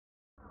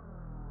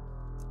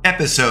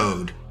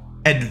Episode: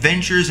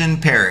 Adventures in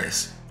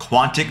Paris,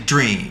 Quantic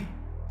Dream,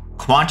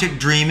 Quantic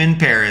Dream in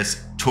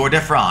Paris, Tour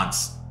de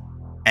France,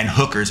 and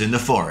Hookers in the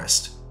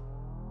Forest.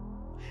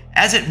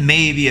 As it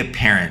may be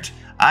apparent,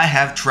 I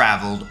have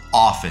traveled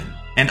often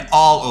and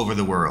all over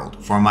the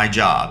world for my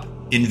job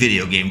in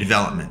video game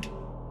development.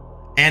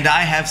 And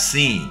I have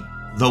seen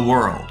the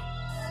world,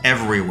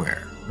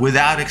 everywhere,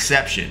 without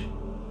exception,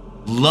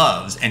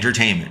 loves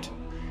entertainment,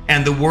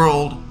 and the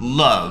world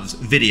loves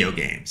video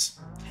games.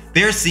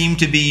 There seemed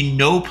to be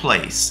no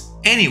place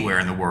anywhere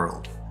in the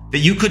world that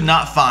you could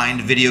not find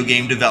video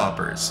game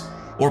developers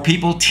or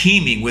people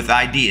teeming with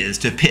ideas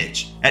to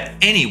pitch at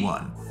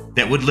anyone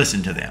that would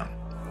listen to them.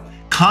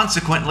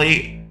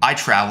 Consequently, I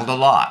traveled a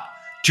lot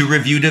to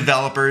review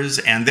developers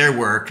and their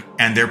work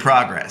and their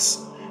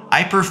progress.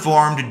 I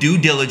performed due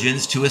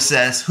diligence to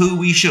assess who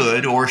we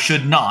should or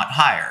should not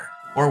hire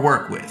or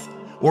work with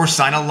or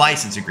sign a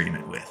license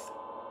agreement with.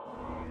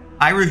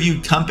 I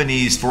reviewed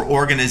companies for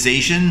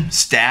organization,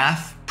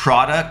 staff,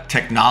 product,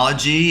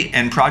 technology,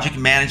 and project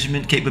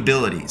management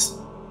capabilities.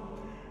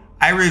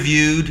 I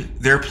reviewed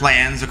their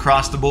plans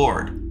across the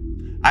board.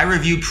 I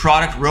reviewed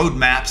product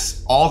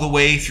roadmaps all the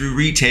way through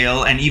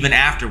retail and even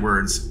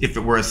afterwards if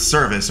it were a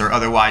service or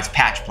otherwise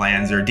patch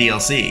plans or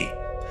DLC.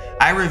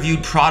 I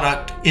reviewed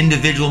product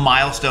individual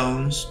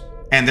milestones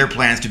and their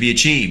plans to be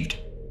achieved.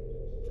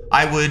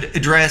 I would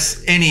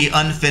address any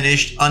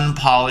unfinished,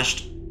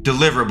 unpolished,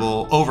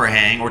 deliverable,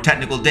 overhang, or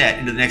technical debt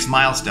into the next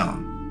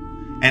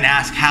milestone, and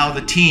ask how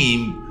the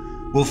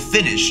team will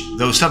finish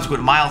those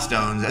subsequent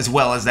milestones as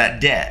well as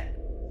that debt.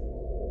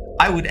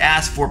 I would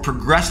ask for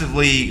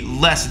progressively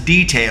less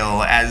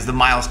detail as the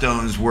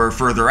milestones were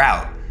further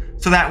out,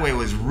 so that way it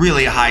was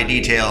really high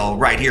detail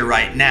right here,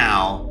 right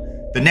now.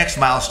 The next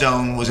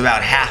milestone was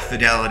about half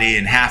fidelity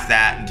and half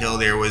that until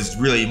there was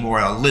really more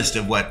a list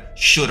of what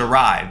should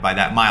arrive by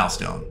that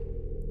milestone.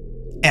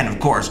 And of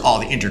course, all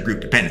the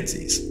intergroup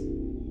dependencies.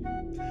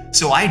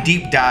 So I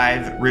deep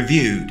dive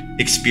reviewed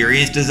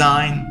experience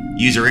design,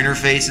 user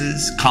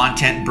interfaces,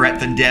 content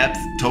breadth and depth,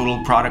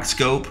 total product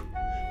scope,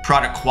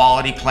 product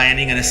quality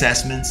planning and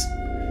assessments,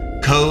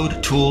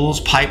 code,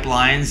 tools,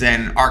 pipelines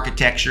and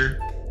architecture,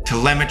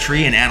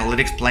 telemetry and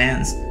analytics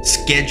plans,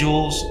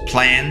 schedules,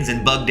 plans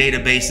and bug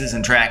databases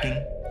and tracking,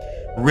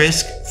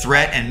 risk,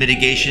 threat and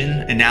mitigation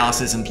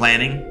analysis and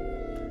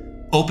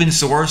planning, open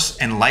source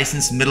and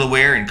licensed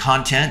middleware and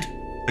content,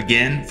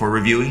 again for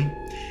reviewing,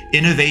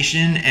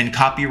 innovation and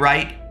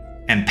copyright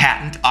and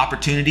patent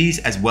opportunities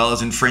as well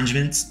as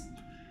infringements,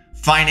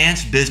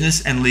 finance,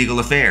 business, and legal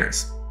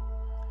affairs.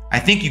 I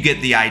think you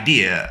get the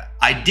idea.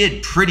 I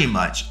did pretty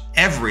much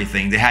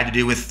everything that had to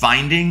do with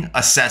finding,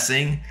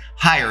 assessing,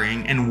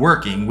 hiring, and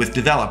working with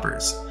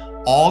developers,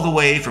 all the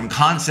way from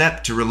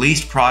concept to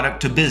released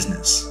product to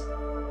business.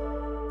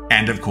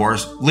 And of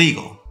course,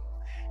 legal.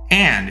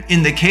 And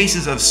in the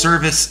cases of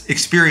service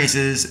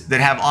experiences that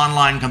have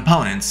online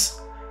components,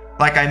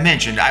 like I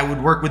mentioned, I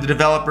would work with the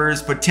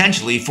developers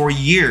potentially for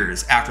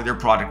years after their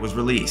product was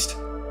released.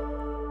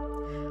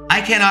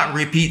 I cannot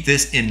repeat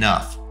this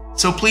enough,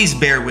 so please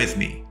bear with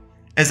me.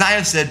 As I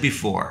have said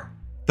before,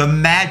 the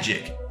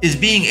magic is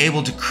being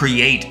able to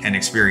create an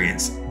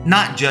experience,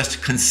 not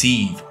just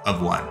conceive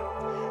of one.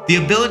 The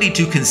ability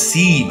to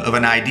conceive of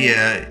an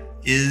idea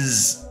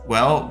is,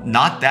 well,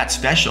 not that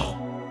special.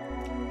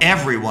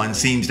 Everyone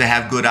seems to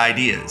have good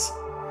ideas,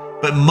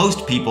 but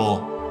most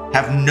people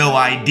have no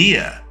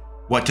idea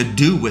what to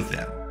do with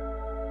them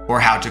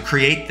or how to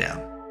create them.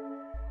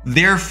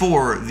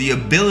 Therefore, the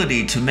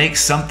ability to make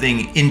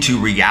something into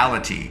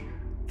reality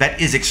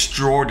that is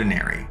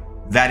extraordinary,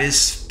 that is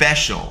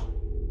special,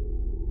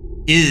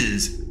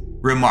 is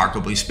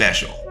remarkably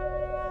special.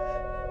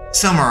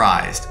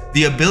 Summarized,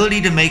 the ability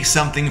to make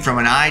something from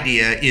an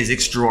idea is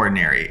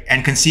extraordinary,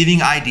 and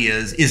conceiving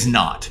ideas is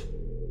not.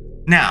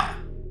 Now,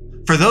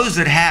 for those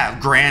that have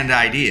grand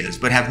ideas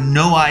but have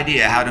no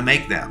idea how to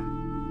make them,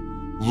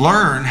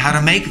 learn how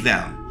to make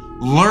them.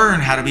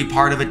 Learn how to be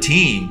part of a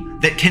team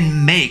that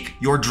can make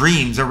your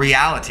dreams a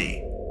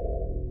reality.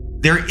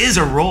 There is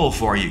a role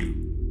for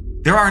you.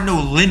 There are no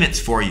limits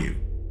for you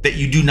that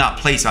you do not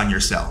place on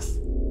yourself.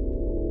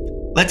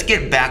 Let's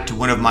get back to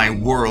one of my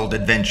world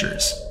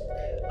adventures.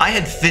 I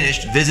had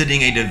finished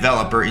visiting a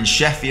developer in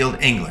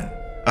Sheffield, England,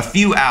 a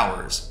few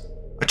hours,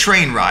 a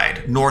train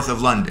ride north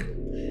of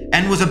London,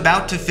 and was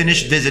about to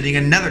finish visiting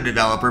another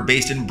developer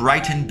based in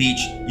Brighton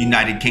Beach,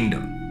 United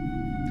Kingdom.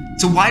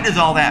 So why does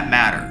all that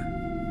matter,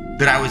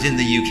 that I was in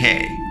the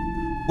UK?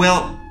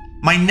 Well,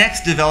 my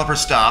next developer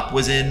stop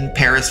was in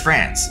Paris,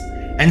 France,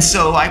 and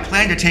so I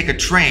planned to take a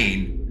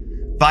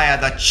train via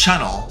the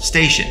Channel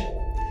station.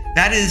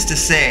 That is to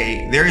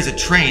say, there is a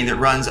train that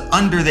runs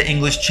under the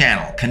English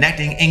Channel,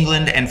 connecting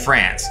England and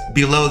France,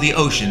 below the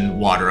ocean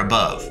water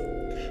above.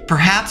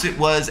 Perhaps it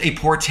was a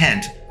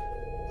portent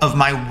of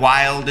my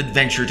wild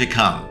adventure to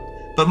come,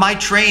 but my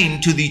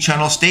train to the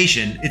Channel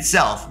station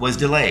itself was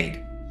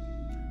delayed.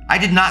 I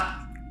did not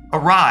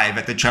arrive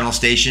at the Channel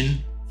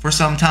station for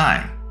some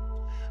time.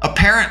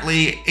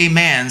 Apparently, a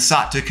man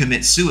sought to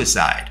commit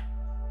suicide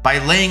by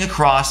laying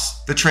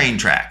across the train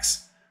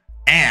tracks,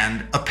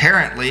 And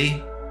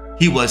apparently,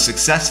 he was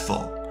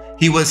successful.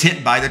 He was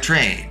hit by the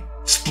train.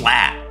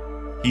 Splat.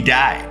 He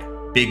died.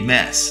 Big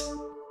mess.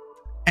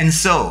 And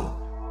so,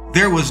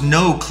 there was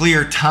no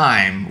clear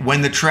time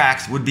when the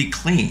tracks would be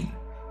clean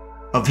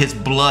of his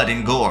blood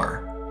and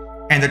gore,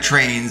 and the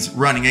trains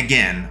running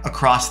again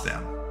across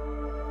them.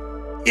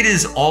 It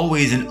is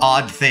always an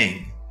odd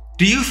thing.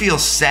 Do you feel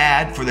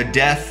sad for the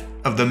death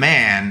of the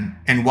man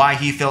and why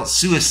he felt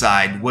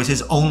suicide was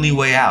his only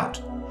way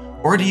out?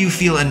 Or do you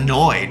feel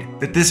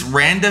annoyed that this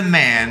random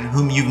man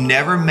whom you've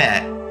never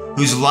met,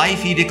 whose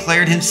life he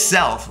declared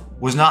himself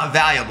was not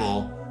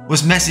valuable,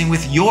 was messing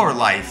with your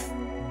life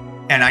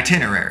and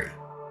itinerary?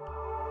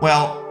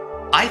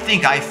 Well, I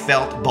think I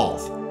felt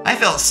both. I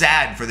felt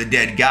sad for the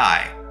dead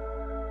guy,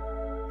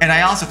 and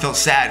I also felt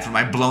sad for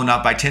my blown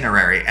up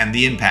itinerary and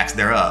the impacts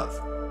thereof.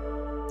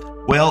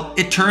 Well,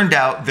 it turned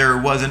out there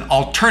was an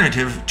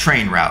alternative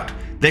train route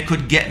that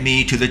could get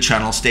me to the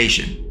Channel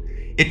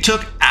station. It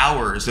took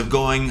hours of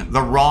going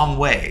the wrong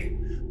way,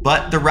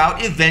 but the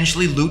route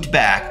eventually looped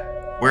back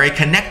where a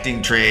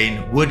connecting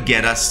train would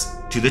get us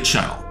to the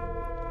Channel.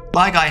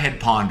 Like I had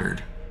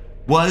pondered,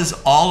 was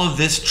all of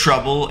this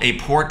trouble a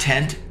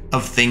portent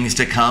of things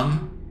to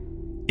come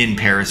in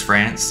Paris,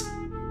 France?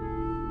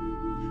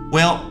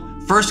 Well,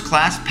 first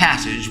class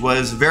passage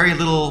was very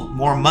little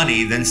more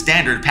money than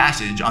standard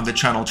passage on the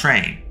Channel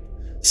train.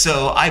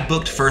 So I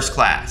booked first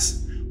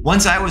class.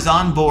 Once I was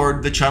on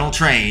board the Channel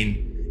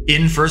train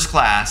in first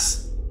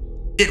class,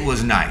 it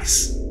was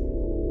nice.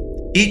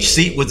 Each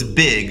seat was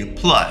big,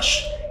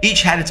 plush.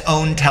 Each had its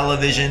own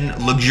television,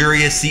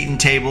 luxurious seat and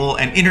table,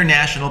 and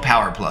international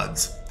power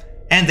plugs.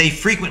 And they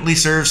frequently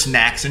served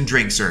snacks and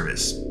drink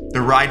service.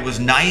 The ride was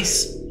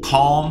nice,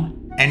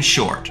 calm, and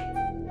short.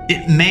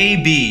 It may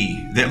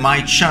be that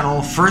my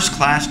Channel first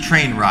class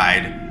train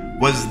ride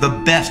was the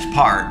best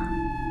part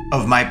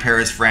of my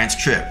Paris, France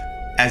trip,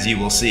 as you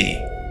will see.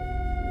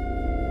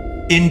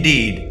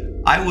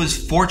 Indeed, I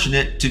was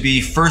fortunate to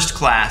be first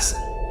class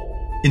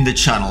in the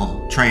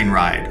Channel train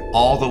ride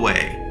all the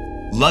way.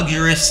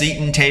 Luxurious seat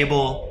and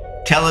table,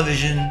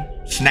 television,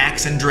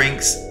 snacks and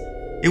drinks.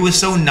 It was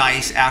so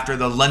nice after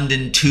the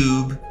London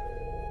Tube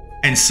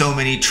and so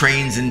many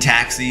trains and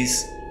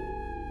taxis.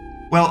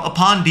 Well,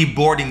 upon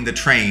deboarding the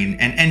train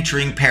and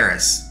entering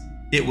Paris,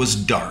 it was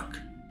dark.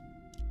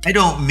 I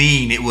don't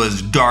mean it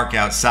was dark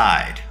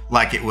outside,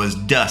 like it was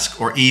dusk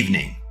or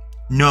evening.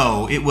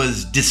 No, it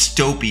was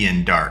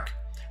dystopian dark.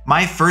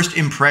 My first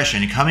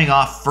impression coming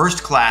off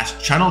first class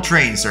Channel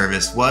train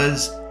service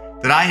was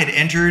that I had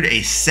entered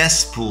a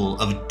cesspool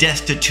of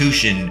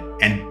destitution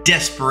and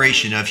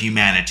desperation of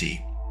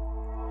humanity.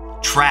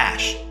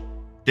 Trash,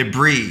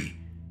 debris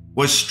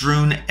was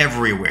strewn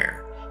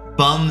everywhere.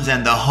 Bums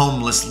and the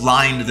homeless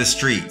lined the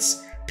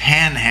streets.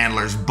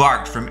 Panhandlers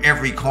barked from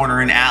every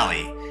corner and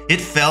alley. It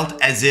felt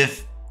as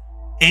if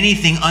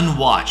anything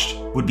unwatched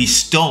would be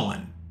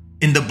stolen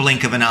in the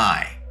blink of an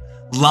eye.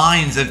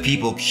 Lines of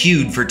people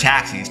queued for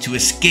taxis to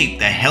escape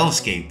the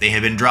hellscape they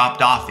had been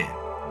dropped off in.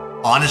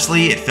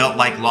 Honestly, it felt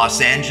like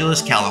Los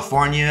Angeles,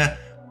 California,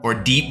 or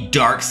deep,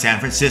 dark San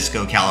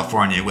Francisco,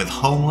 California, with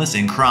homeless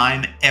and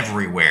crime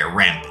everywhere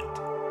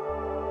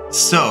rampant.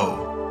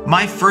 So,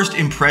 my first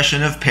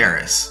impression of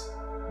Paris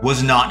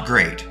was not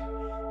great.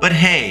 But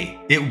hey,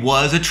 it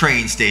was a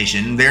train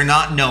station. They're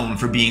not known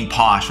for being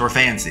posh or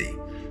fancy.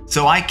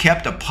 So I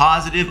kept a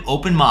positive,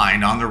 open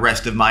mind on the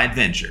rest of my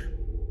adventure.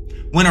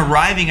 When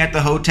arriving at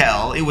the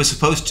hotel, it was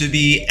supposed to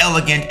be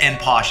elegant and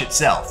posh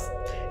itself.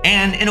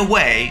 And in a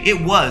way,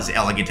 it was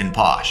elegant and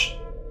posh.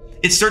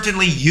 It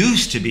certainly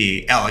used to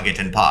be elegant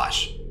and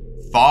posh.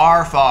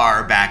 Far,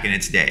 far back in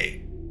its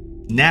day.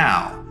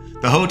 Now,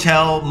 the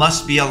hotel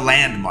must be a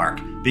landmark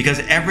because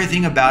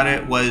everything about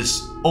it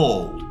was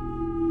old.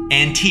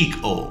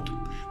 Antique old.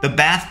 The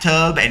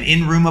bathtub and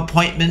in-room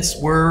appointments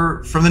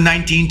were from the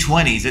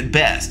 1920s at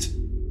best.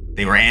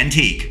 They were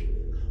antique.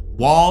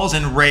 Walls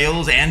and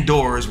rails and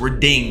doors were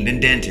dinged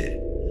and dented.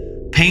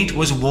 Paint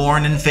was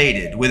worn and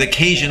faded, with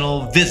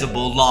occasional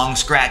visible long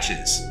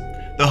scratches.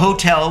 The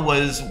hotel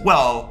was,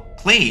 well,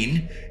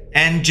 clean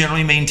and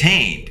generally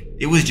maintained.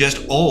 It was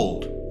just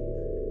old.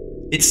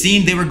 It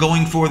seemed they were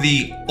going for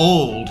the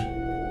old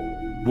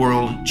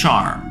world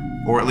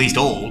charm, or at least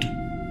old.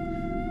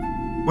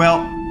 Well,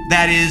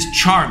 that is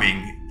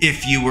charming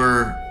if you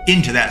were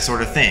into that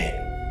sort of thing.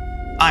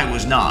 I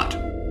was not.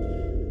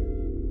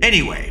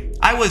 Anyway,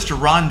 I was to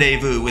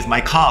rendezvous with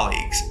my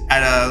colleagues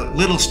at a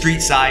little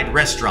street-side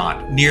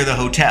restaurant near the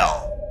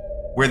hotel,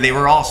 where they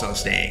were also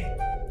staying.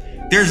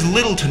 There's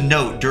little to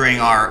note during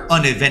our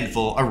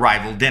uneventful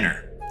arrival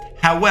dinner.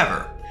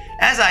 However,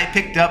 as I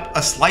picked up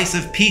a slice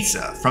of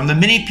pizza from the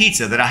mini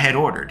pizza that I had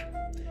ordered,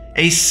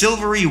 a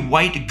silvery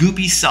white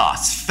goopy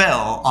sauce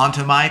fell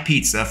onto my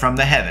pizza from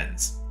the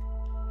heavens.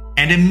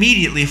 And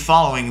immediately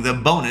following the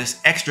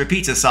bonus extra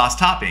pizza sauce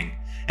topping,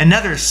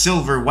 another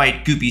silver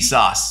white goopy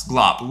sauce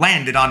glop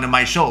landed onto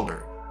my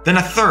shoulder, then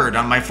a third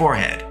on my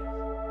forehead.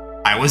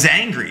 I was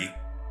angry,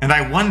 and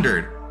I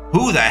wondered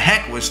who the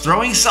heck was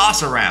throwing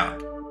sauce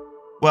around.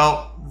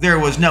 Well, there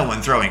was no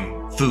one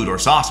throwing food or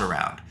sauce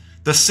around.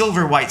 The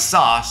silver white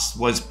sauce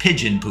was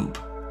pigeon poop.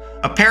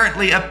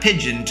 Apparently, a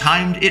pigeon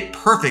timed it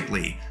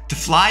perfectly to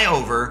fly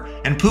over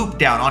and poop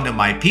down onto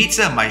my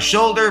pizza, my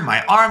shoulder,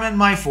 my arm, and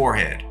my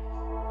forehead.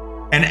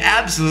 And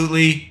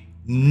absolutely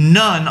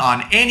none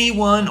on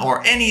anyone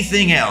or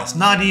anything else,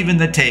 not even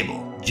the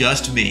table,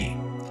 just me.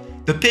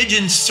 The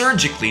pigeon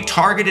surgically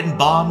targeted and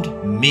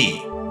bombed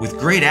me with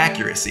great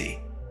accuracy.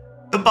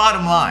 The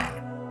bottom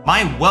line,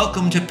 my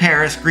welcome to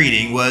Paris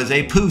greeting was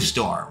a poo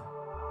storm.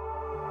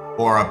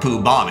 Or a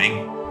poo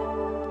bombing.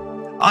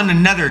 On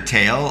another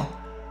tale,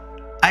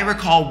 I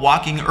recall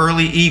walking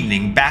early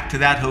evening back to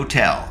that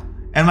hotel,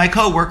 and my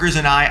co-workers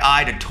and I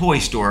eyed a toy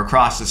store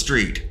across the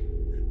street.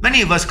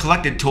 Many of us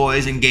collected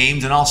toys and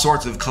games and all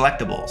sorts of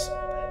collectibles.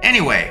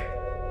 Anyway,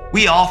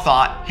 we all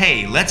thought,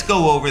 hey, let's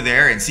go over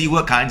there and see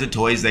what kinds of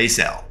toys they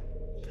sell.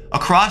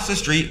 Across the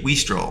street we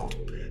strolled,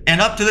 and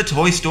up to the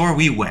toy store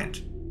we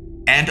went.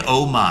 And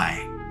oh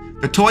my,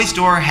 the toy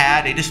store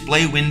had a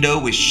display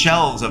window with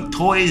shelves of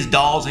toys,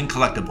 dolls, and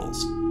collectibles.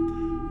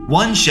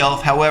 One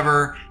shelf,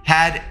 however,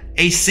 had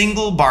a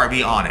single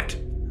Barbie on it.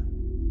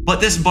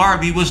 But this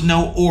Barbie was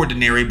no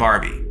ordinary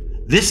Barbie.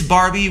 This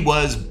Barbie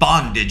was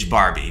Bondage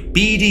Barbie,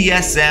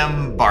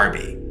 BDSM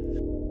Barbie.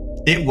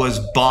 It was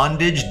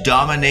Bondage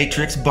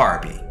Dominatrix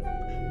Barbie.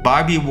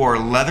 Barbie wore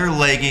leather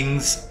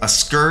leggings, a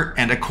skirt,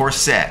 and a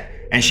corset,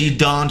 and she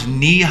donned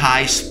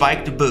knee-high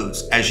spiked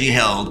boots as she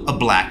held a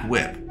black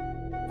whip.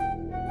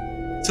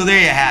 So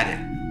there you had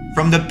it.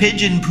 From the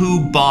pigeon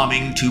poo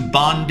bombing to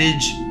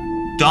Bondage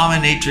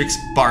Dominatrix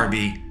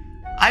Barbie,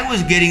 I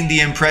was getting the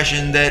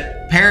impression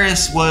that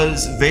Paris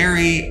was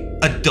very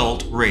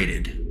adult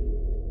rated.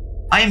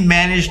 I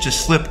managed to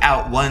slip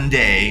out one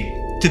day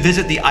to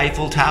visit the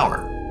Eiffel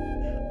Tower.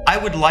 I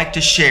would like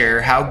to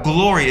share how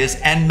glorious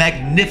and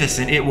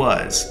magnificent it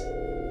was.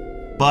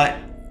 But,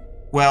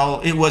 well,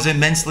 it was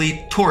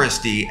immensely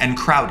touristy and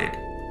crowded.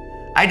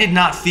 I did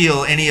not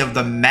feel any of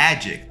the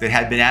magic that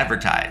had been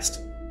advertised,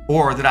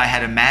 or that I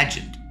had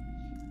imagined.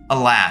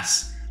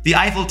 Alas, the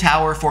Eiffel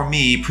Tower for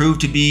me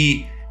proved to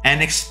be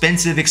an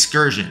expensive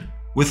excursion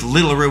with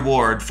little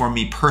reward for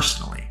me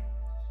personally.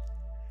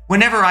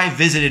 Whenever I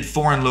visited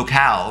foreign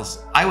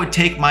locales, I would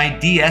take my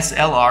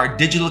DSLR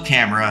digital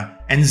camera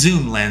and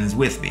zoom lens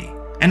with me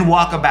and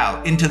walk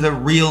about into the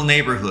real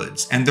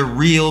neighborhoods and the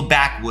real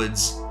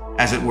backwoods,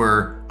 as it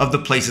were, of the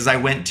places I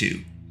went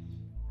to.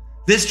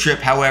 This trip,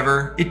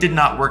 however, it did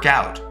not work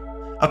out.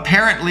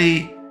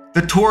 Apparently,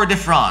 the Tour de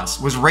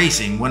France was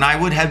racing when I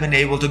would have been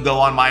able to go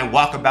on my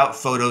walkabout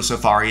photo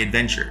safari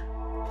adventure.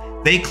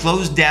 They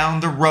closed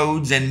down the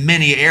roads and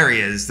many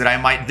areas that I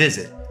might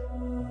visit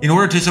in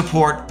order to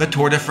support the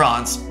Tour de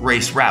France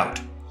race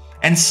route.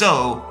 And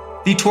so,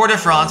 the Tour de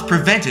France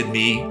prevented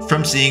me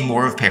from seeing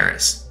more of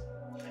Paris.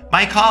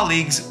 My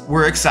colleagues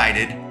were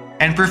excited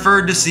and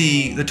preferred to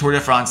see the Tour de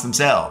France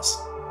themselves.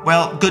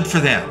 Well, good for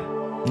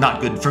them,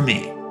 not good for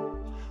me.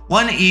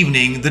 One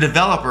evening, the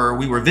developer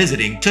we were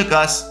visiting took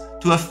us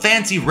to a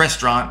fancy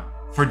restaurant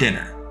for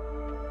dinner.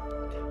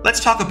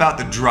 Let's talk about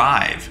the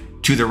drive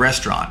to the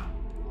restaurant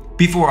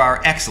before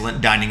our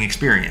excellent dining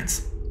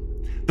experience.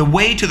 The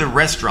way to the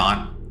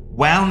restaurant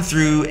wound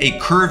through a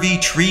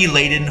curvy,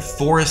 tree-laden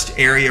forest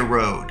area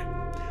road.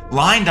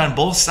 Lined on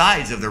both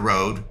sides of the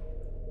road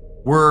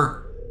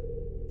were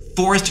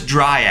forest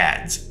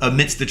dryads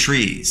amidst the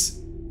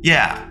trees.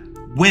 Yeah,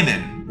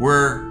 women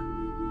were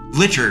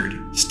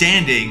littered,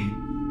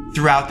 standing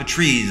throughout the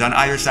trees on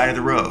either side of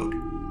the road.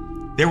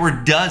 There were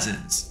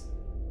dozens,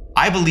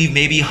 I believe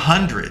maybe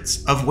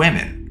hundreds of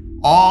women,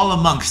 all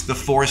amongst the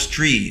forest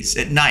trees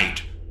at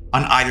night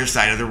on either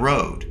side of the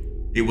road.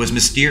 It was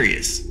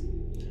mysterious.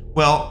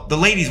 Well, the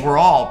ladies were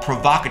all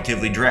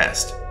provocatively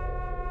dressed.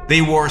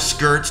 They wore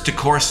skirts to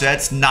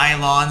corsets,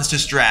 nylons to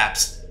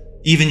straps,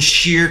 even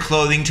sheer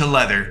clothing to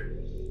leather.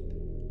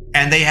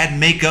 And they had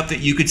makeup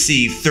that you could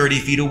see 30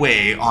 feet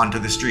away onto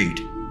the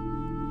street.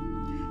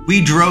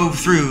 We drove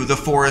through the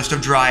forest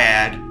of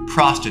dryad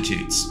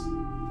prostitutes,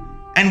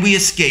 and we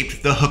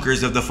escaped the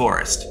hookers of the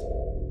forest.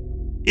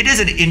 It is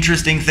an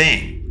interesting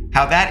thing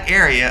how that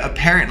area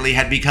apparently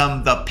had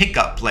become the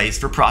pickup place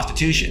for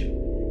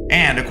prostitution,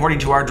 and according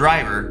to our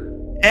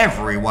driver,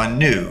 everyone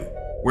knew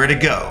where to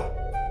go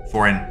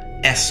for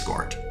an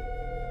escort.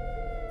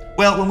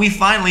 Well, when we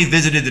finally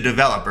visited the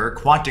developer,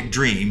 Quantic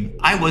Dream,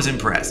 I was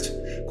impressed.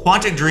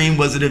 Quantic Dream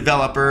was the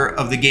developer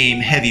of the game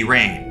Heavy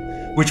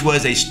Rain, which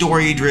was a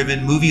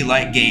story-driven,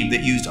 movie-like game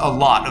that used a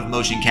lot of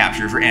motion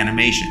capture for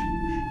animation.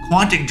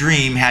 Quantic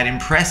Dream had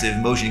impressive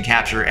motion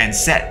capture and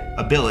set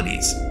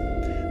abilities.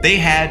 They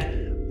had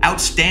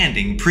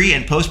outstanding pre-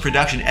 and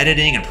post-production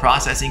editing and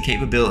processing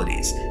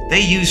capabilities. They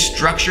used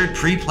structured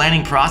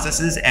pre-planning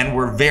processes and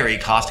were very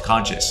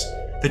cost-conscious.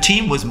 The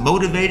team was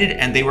motivated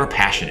and they were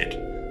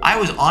passionate. I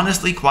was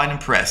honestly quite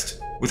impressed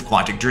with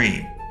Quantic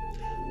Dream.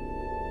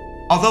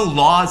 Although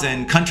laws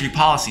and country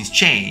policies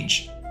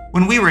change,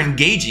 when we were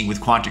engaging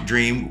with Quantic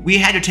Dream, we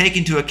had to take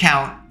into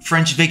account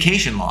French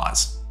vacation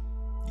laws.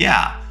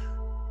 Yeah,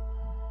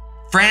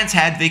 France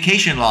had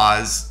vacation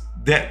laws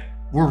that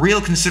were real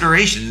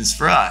considerations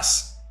for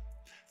us.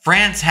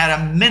 France had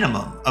a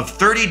minimum of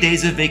 30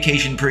 days of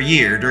vacation per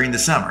year during the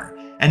summer,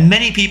 and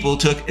many people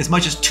took as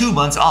much as 2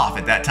 months off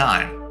at that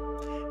time.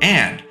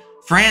 And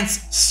France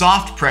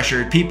soft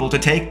pressured people to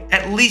take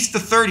at least the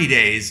 30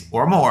 days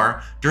or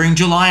more during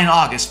July and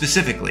August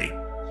specifically.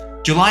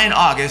 July and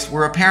August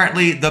were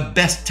apparently the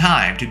best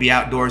time to be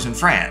outdoors in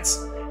France,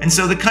 and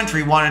so the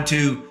country wanted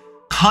to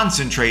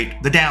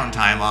concentrate the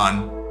downtime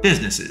on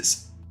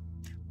businesses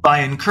by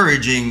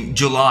encouraging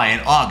July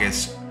and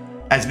August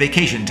as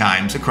vacation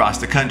times across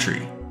the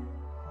country.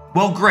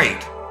 Well, great,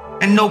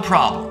 and no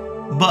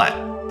problem,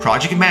 but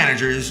project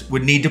managers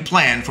would need to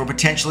plan for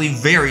potentially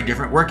very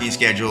different working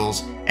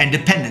schedules and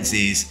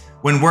dependencies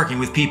when working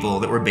with people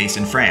that were based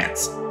in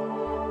France.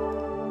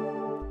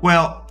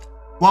 Well,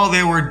 while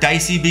there were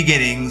dicey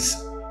beginnings,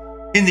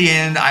 in the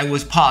end I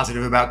was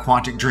positive about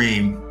Quantic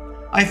Dream.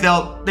 I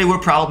felt they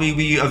would probably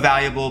be a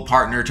valuable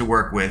partner to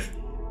work with.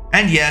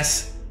 And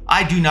yes,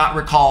 I do not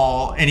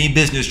recall any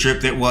business trip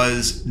that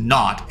was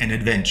not an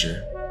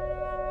adventure.